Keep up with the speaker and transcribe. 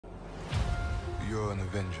you're an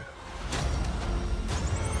Avenger.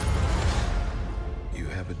 You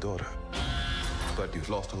have a daughter, but you've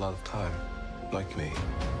lost a lot of time, like me.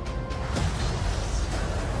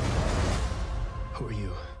 Who are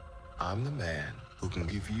you? I'm the man who can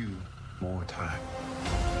give you more time.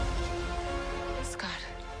 Scott,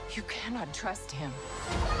 you cannot trust him.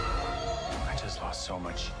 I just lost so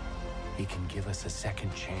much. He can give us a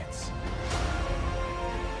second chance.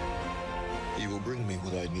 He will bring me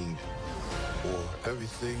what I need, or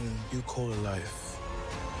everything you call a life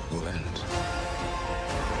will end.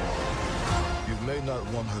 You may not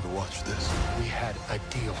want her to watch this. We had a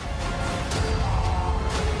deal.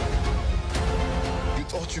 You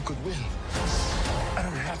thought you could win. I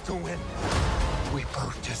don't have to win. We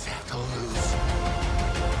both just have to lose.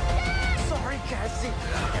 Sorry, Cassie.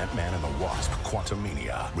 Ant-Man and the Wasp: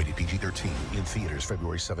 Quantumania. Rated PG-13. In theaters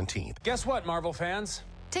February 17th. Guess what, Marvel fans?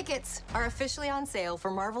 Tickets are officially on sale for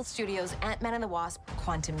Marvel Studios' Ant-Man and the Wasp: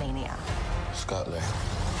 Quantumania. Scott Lang,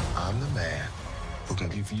 I'm the man who can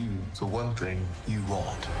give you the one thing you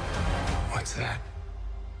want. What's that?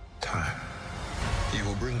 Time. He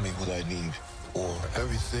will bring me what I need, or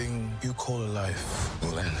everything you call a life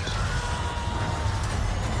will end.